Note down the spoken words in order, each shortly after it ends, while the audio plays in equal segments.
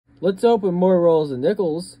Let's open more rolls of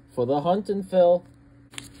nickels for the hunt and fill.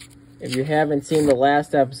 If you haven't seen the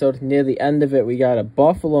last episode, near the end of it, we got a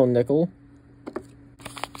buffalo nickel.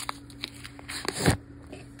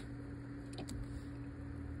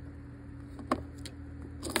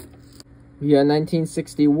 We got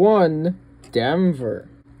 1961, Denver.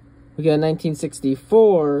 We got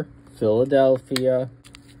 1964, Philadelphia.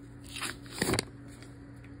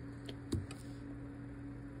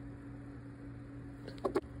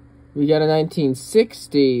 We got a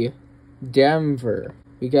 1960, Denver.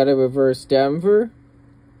 We got a reverse Denver.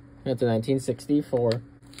 That's a 1964.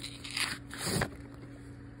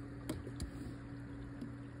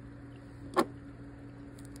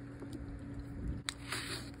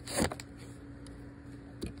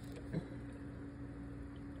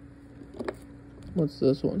 What's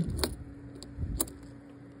this one?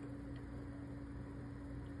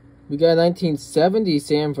 We got 1970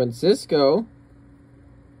 San Francisco.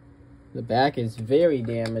 The back is very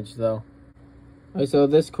damaged though. I saw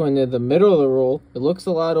this coin in the middle of the roll. It looks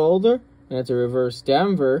a lot older, and it's a reverse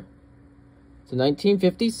Denver. It's a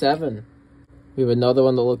 1957. We have another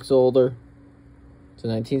one that looks older. It's a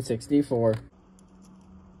 1964.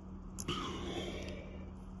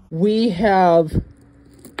 We have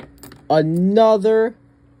another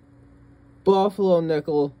buffalo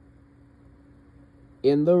nickel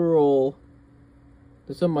in the roll.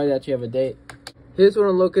 This one might actually have a date. Here's what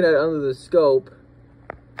I'm looking at under the scope.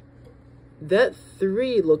 That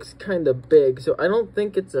 3 looks kind of big, so I don't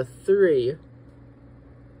think it's a 3.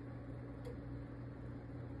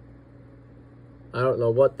 I don't know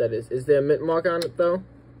what that is. Is there a mint mark on it, though?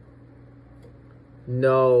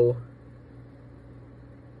 No.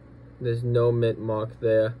 There's no mint mark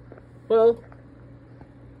there. Well,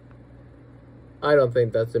 I don't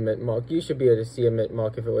think that's a mint mark. You should be able to see a mint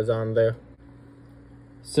mark if it was on there.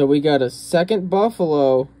 So we got a second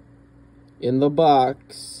buffalo in the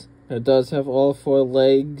box. It does have all 4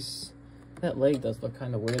 legs. That leg does look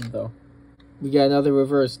kind of weird, though. We got another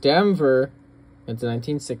reverse Denver. It's a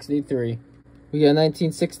 1963. We got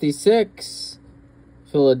 1966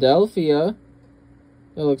 Philadelphia.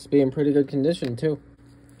 It looks to be in pretty good condition, too.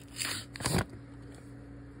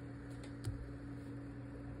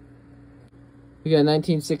 We got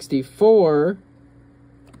 1964.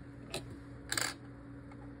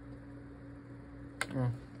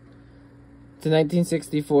 It's a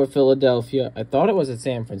 1964 Philadelphia. I thought it was at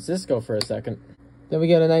San Francisco for a second. Then we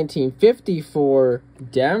got a 1954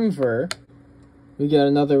 Denver. We got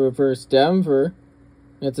another reverse Denver.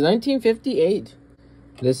 It's a 1958.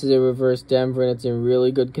 This is a reverse Denver, and it's in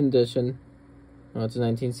really good condition. Oh, it's a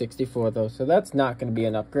 1964, though, so that's not going to be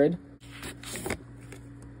an upgrade.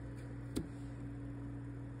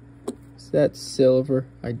 Is that silver?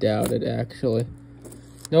 I doubt it, actually.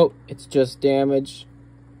 Nope, it's just damage.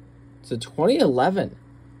 It's a 2011.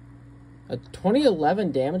 A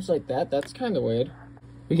 2011 damage like that? That's kind of weird.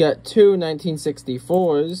 We got 2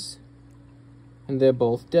 1964s. And they're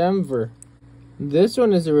both Denver. This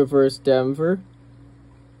one is a reverse Denver.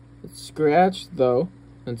 It's scratched, though.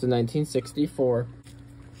 And it's a 1964.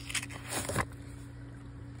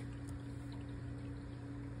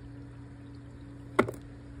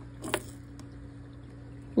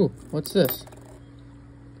 Ooh, what's this?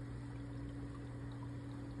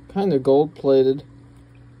 Kind of gold-plated.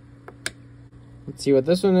 Let's see what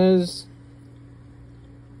this one is.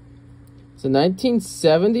 It's a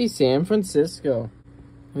 1970 San Francisco.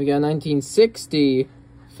 We got 1960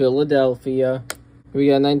 Philadelphia. We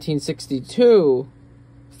got 1962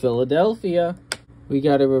 Philadelphia. We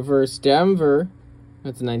got a reverse Denver.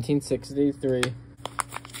 That's 1963.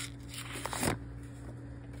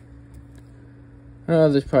 Oh,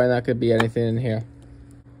 there's probably not going to be anything in here.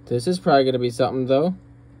 This is probably going to be something, though.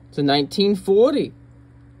 It's a 1940.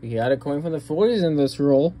 We got a coin from the 40s in this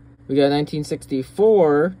roll. We got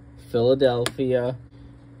 1964 Philadelphia.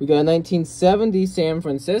 We got 1970 San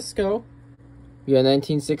Francisco. We got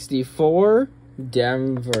 1964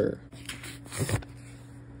 Denver.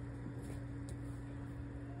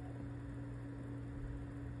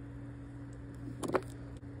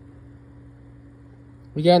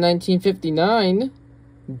 We got 1959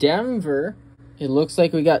 Denver. It looks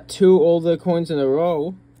like we got 2 older coins in a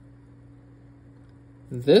row.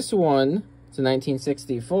 This one is a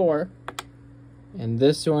 1964. And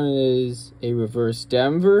this one is a reverse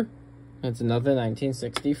Denver. That's another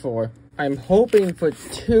 1964. I'm hoping for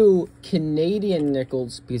 2 Canadian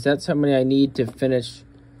nickels because that's how many I need to finish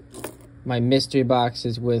my mystery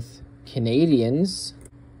boxes with Canadians.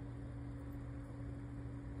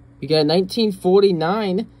 We got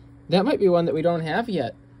 1949. That might be one that we don't have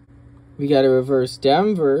yet. We got a reverse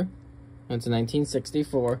Denver. Went to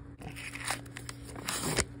 1964.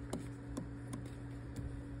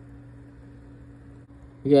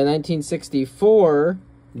 We got 1964,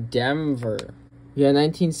 Denver. We got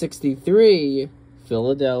 1963,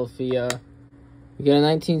 Philadelphia. We got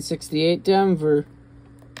 1968, Denver.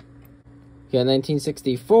 We got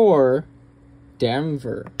 1964,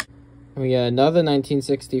 Denver. We got another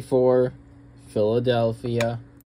 1964, Philadelphia.